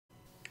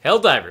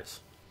Helldivers.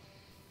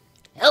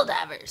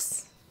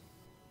 Helldivers.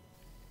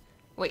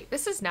 Wait,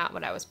 this is not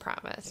what I was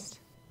promised.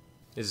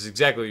 This is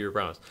exactly what you were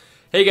promised.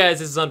 Hey guys,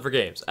 this is Un for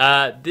Games.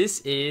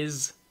 This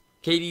is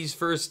Katie's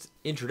first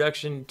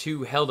introduction to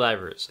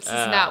Helldivers. This is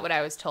not what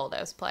I was told I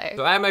was playing.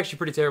 So I'm actually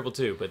pretty terrible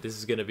too, but this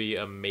is going to be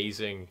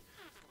amazing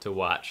to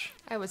watch.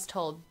 I was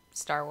told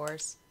Star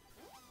Wars.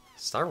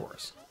 Star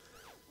Wars?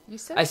 You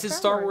said I said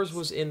Star Wars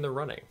was in the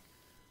running.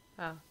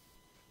 Oh.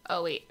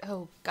 Oh, wait.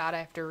 Oh, God, I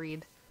have to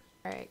read.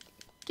 All right.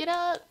 Get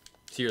up.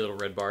 See your little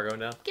red bar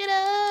going down? Get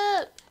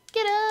up.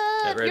 Get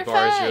up. That red You're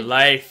bar fine. is your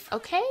life.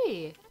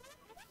 Okay.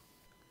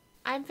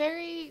 I'm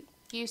very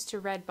used to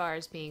red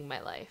bars being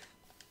my life.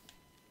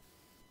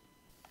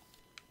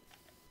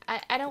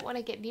 I don't want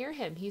to get near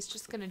him. He's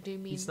just going to do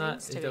mean He's not.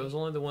 things to me. That was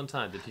only the one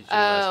time to teach you.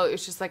 Oh, it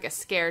was just like a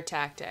scare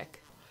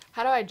tactic.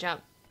 How do I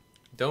jump?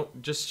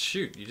 Don't just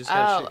shoot. You just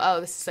gotta shoot.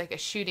 Oh, this is like a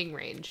shooting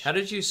range. How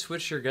did you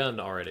switch your gun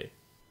already?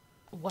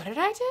 What did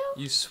I do?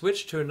 You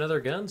switched to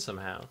another gun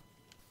somehow.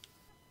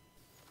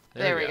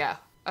 There we go.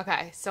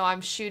 Okay, so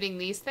I'm shooting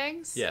these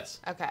things? Yes.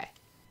 Okay.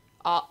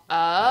 I've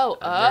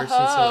never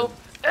seen someone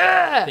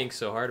think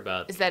so hard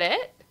about it. Is that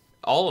it?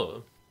 All of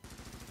them.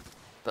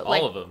 But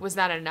all of them. Was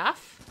that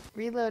enough?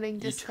 Reloading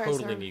You discards.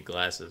 totally need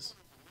glasses.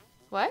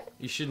 What?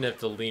 You shouldn't have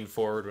to lean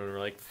forward when we're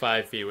like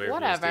 5 feet away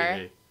Whatever. from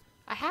this TV.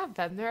 I have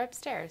them. They're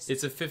upstairs.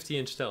 It's a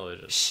 50-inch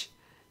television. Shh.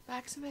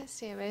 Maximum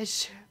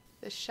damage.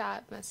 The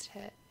shot must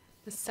hit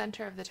the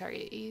center of the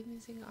target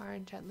using R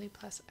and gently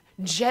press.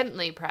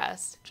 Gently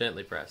press.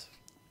 Gently press.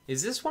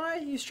 Is this why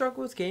you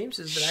struggle with games?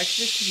 Is it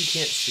actually just because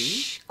you can't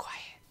see? Shh. Quiet.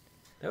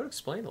 That would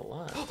explain a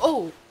lot.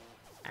 Oh.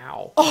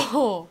 Ow.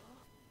 Oh.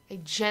 I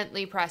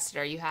gently pressed it.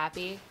 Are you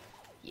happy?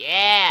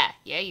 Yeah.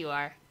 Yeah, you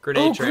are.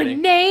 Grenade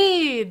training.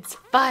 Grenades!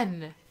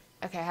 Fun.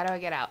 Okay, how do I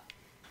get out?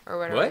 Or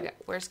where do I What? go?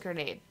 Where's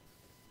grenade?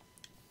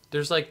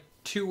 There's like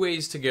 2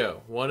 ways to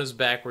go. One is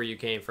back where you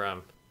came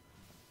from.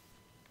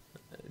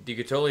 You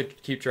could totally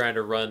keep trying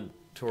to run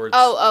towards...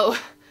 Oh.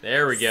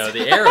 There we go.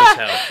 The arrows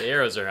help. The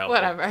arrows are helpful.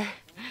 Whatever.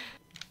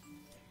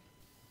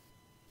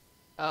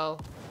 Oh,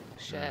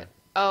 shit.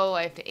 Oh,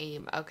 I have to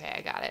aim. Okay,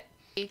 I got it.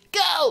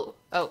 Go!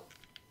 Oh.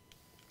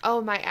 Oh,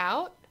 am I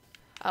out?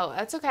 Oh,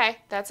 that's okay.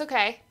 That's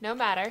okay. No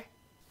matter.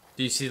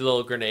 Do you see the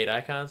little grenade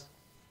icons?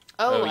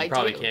 Oh, you I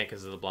probably do. can't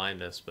because of the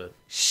blindness, but...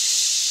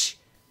 Shh!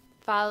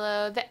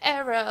 Follow the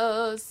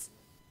arrows.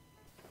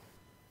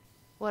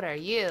 What are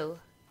you?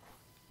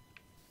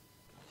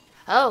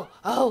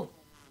 Oh!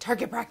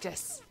 Target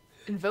practice.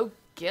 Invoke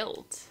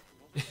guilt.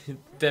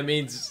 That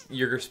means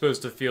you're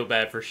supposed to feel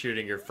bad for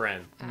shooting your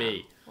friend.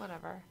 Me.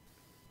 Whatever.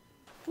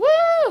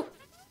 Woo!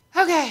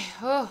 Okay.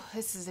 Oh,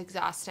 this is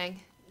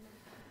exhausting.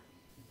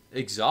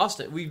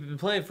 Exhausted. We've been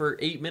playing for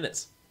 8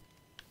 minutes.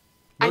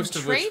 Most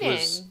of which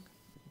was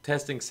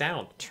testing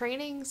sound.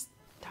 Training's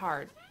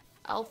hard.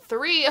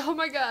 L3. Oh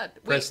my god.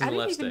 Wait, Press I and didn't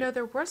left even stick. know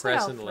there was an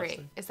Press and left L3.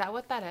 stick. Is that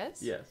what that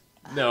is? Yes.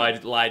 No, I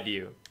lied to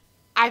you.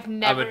 I've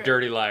never. I'm a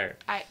dirty liar.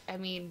 I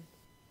mean.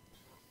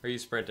 Are you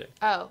sprinting?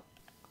 Oh.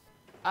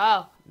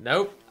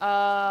 Nope.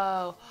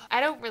 Oh.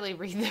 I don't really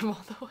read them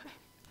all the way.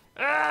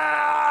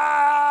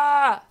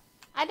 Ah!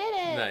 I did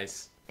it.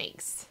 Nice.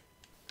 Thanks.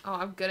 Oh,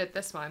 I'm good at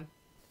this one.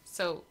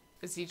 So,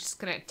 is he just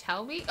gonna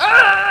tell me?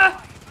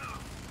 Ah!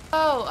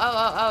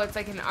 Oh, it's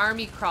like an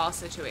army crawl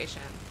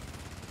situation.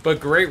 But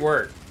great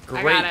work.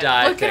 I Great got it.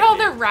 dive Look at all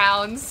the technique.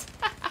 rounds.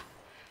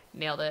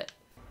 Nailed it.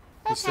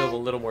 You still have a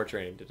little more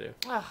training to do.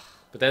 Ugh.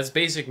 But that's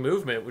basic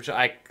movement, which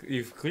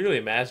you've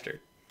clearly mastered.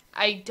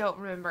 I don't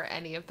remember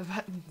any of the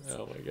buttons.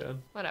 Oh my god.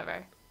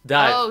 Whatever.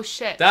 Dive. Oh,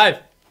 shit. Dive.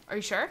 Are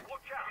you sure?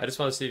 I just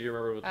want to see if you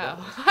remember what the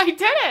button was. Oh, I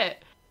did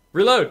it.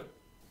 Reload.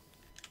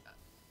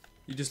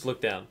 You just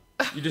look down.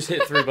 You just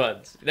hit 3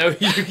 buttons. No,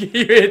 you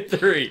hit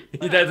 3.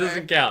 That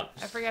doesn't count.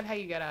 I forget how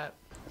you get up.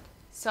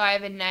 So I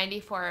have a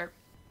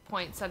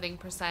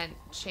 94.something%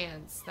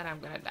 chance that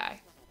I'm gonna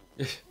die.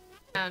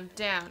 Down,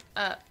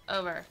 up,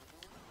 over.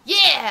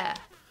 Yeah!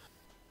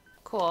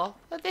 Cool.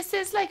 But this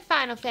is like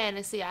Final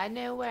Fantasy. I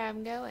know where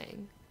I'm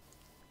going.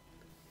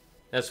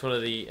 That's one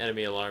of the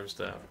enemy alarms,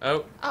 though.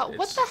 Oh. Oh,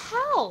 what the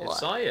hell? It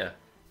saw you.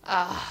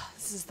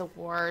 This is the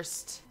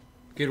worst.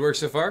 Good work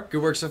so far.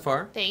 Good work so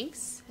far.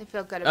 Thanks. I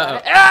feel good about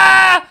it. Uh-oh.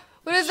 Ah!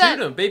 What is that?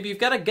 Shoot him, baby. You've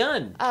got a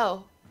gun.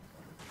 Oh.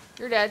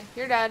 You're dead.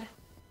 You're dead.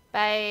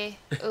 Bye.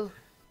 Ooh.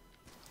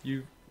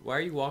 Why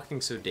are you walking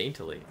so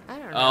daintily? I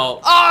don't know.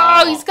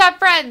 Oh. He's got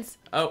friends.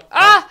 Oh.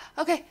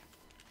 Okay.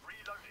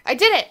 I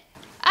did it.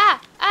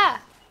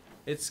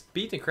 It's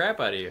beating the crap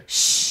out of you.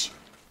 Shh.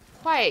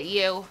 Quiet,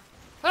 you.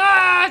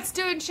 It's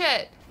doing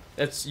shit.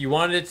 You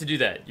wanted it to do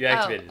that. You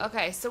activated it.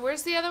 Okay. So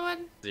where's the other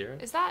one? 0.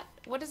 Is that,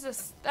 what is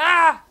this?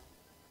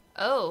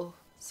 Oh,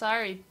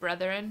 sorry,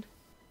 brethren.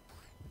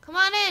 Come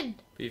on in.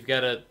 But you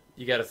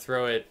gotta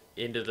throw it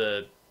into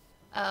the...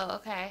 Oh,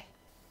 okay.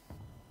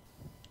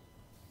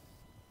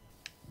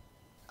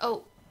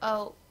 Oh.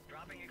 Oh.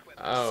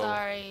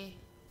 Sorry.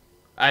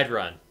 I'd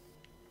run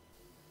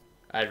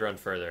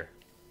further.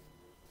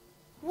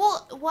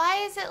 Well, why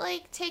is it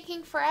like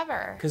taking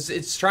forever? Because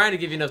it's trying to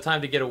give you enough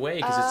time to get away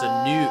because it's a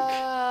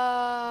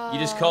nuke. You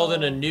just called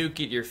in a nuke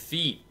at your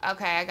feet.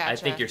 Okay, I gotcha. I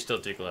think you're still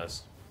too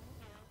close.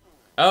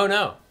 Oh,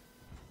 no.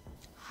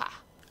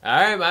 Ha.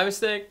 Alright, my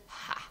mistake.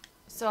 Ha.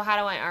 So how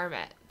do I arm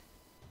it?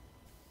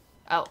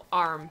 Oh,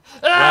 arm.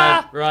 Run,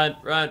 Ah! run,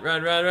 run,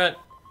 run, run, run.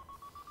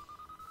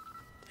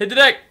 Hit the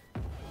deck.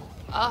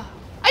 Oh,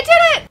 I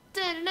did it!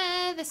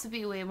 Da-da-da. This would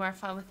be way more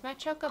fun with my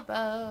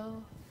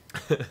chocobo.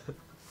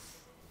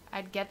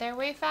 I'd get there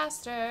way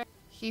faster.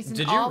 He's an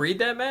Did you read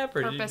that map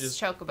or did you all-purpose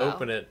just chocobo.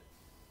 open it?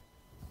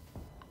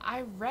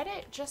 I read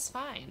it just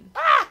fine.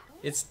 Ah!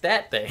 It's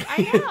that thing.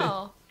 I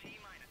know.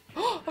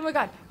 Oh my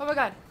god, oh my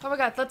god, oh my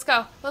god, let's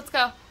go, let's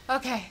go.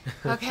 Okay,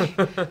 okay.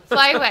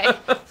 Fly away,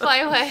 fly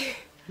away.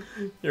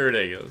 You're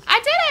ridiculous. I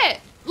did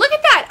it! Look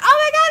at that!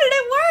 Oh my god, and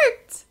it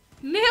worked!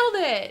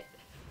 Nailed it!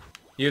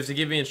 You have to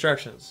give me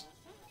instructions.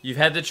 You've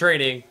had the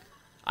training.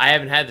 I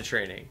haven't had the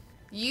training.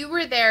 You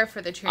were there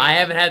for the training. I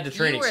haven't had the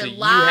training, you were so you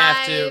live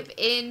have to.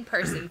 in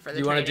person for the Do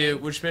you training. want to do,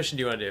 which mission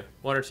do you want to do?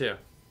 1 or 2?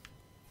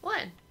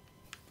 1.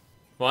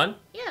 1?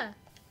 Yeah.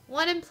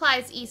 1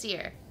 implies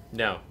easier.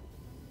 No,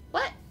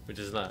 What? which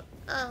is not.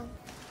 Oh.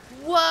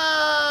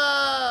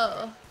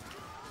 Whoa!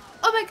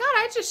 Oh my god,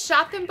 I just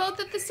shot them both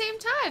at the same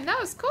time. That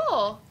was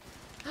cool.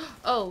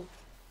 Oh.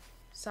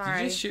 Sorry.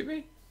 Did you just shoot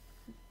me?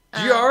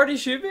 Did you already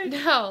shoot me?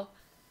 No.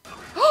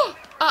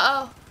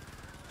 Uh-oh.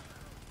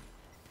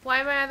 Why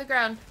am I on the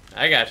ground?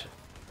 I got you.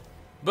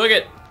 Book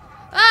it.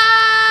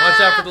 Ah!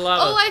 Watch out for the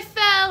lava. Oh, I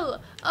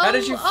fell. Oh, How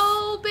did you?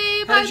 Oh,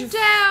 babe, how did I'm you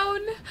down.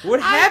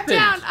 What happened?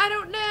 I'm down. I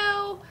don't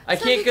know. I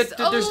can't get.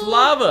 There's Oh,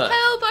 lava.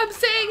 Help! I'm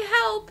saying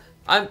help.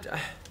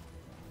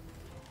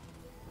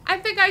 I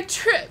think I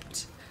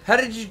tripped. How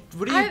did you?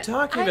 What are you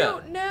talking about?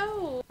 I don't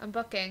know. I'm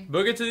booking.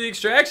 Book it to the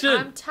extraction.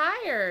 I'm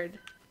tired.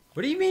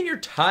 What do you mean you're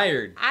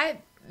tired?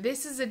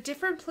 This is a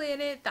different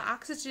planet. The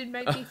oxygen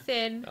might be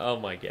thin. Oh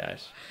my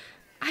gosh.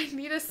 I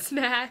need a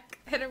snack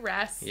and a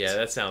rest. Yeah,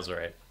 that sounds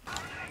right.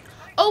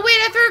 Oh wait,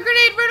 I threw a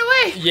grenade right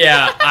away.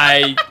 Yeah,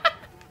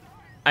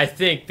 I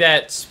think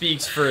that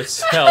speaks for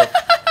itself.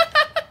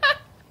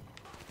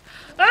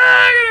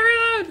 I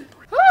gotta reload.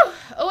 Whew.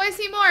 Oh, I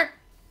see more.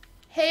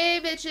 Hey,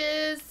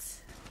 bitches.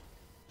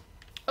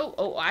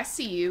 Oh, I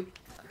see you.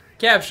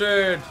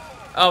 Captured.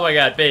 Oh my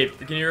god, babe,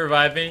 can you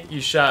revive me?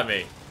 You shot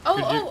me.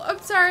 I'm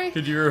sorry.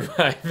 Could you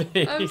revive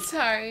me? I'm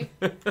sorry.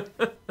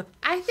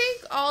 I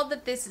think all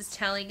that this is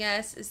telling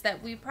us is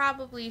that we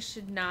probably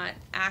should not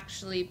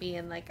actually be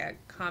in like a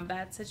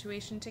combat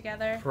situation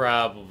together.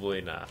 Probably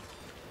not.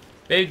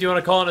 Babe, do you want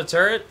to call in a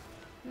turret?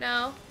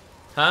 No.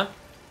 Huh?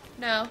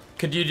 No.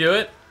 Could you do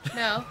it?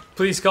 No.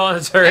 Please call in a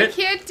I turret.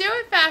 can't do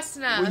it fast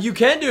enough. Well, you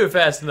can do it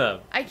fast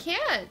enough. I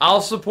can't.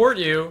 I'll support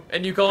you,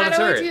 and you call in a How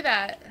turret. do I do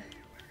that?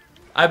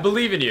 I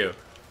believe in you.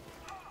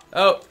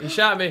 Oh, he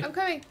shot me. I'm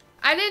coming.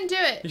 I didn't do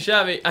it. He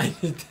shot me.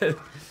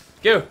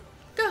 Go.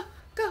 Go,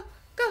 go,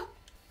 go.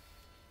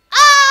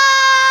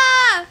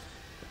 Ah!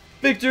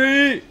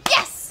 Victory!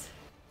 Yes!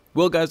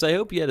 Well, guys, I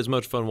hope you had as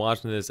much fun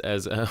watching this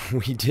as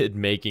we did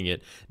making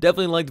it.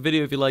 Definitely like the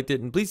video if you liked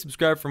it, and please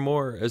subscribe for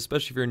more,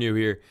 especially if you're new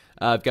here.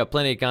 I've got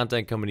plenty of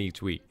content coming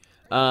each week.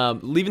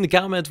 Leave in the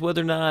comments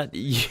whether or not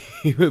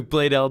you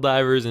played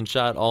Helldivers and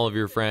shot all of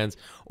your friends,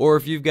 or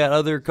if you've got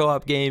other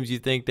co-op games you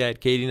think that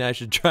Katie and I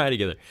should try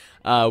together.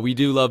 We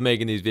do love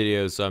making these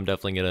videos, so I'm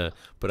definitely going to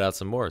put out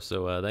some more.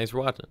 So thanks for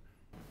watching.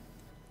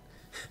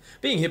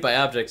 Being hit by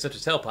objects such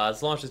as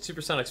hellpods launched at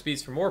supersonic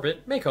speeds from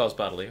orbit may cause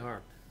bodily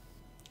harm.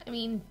 I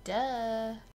mean, duh.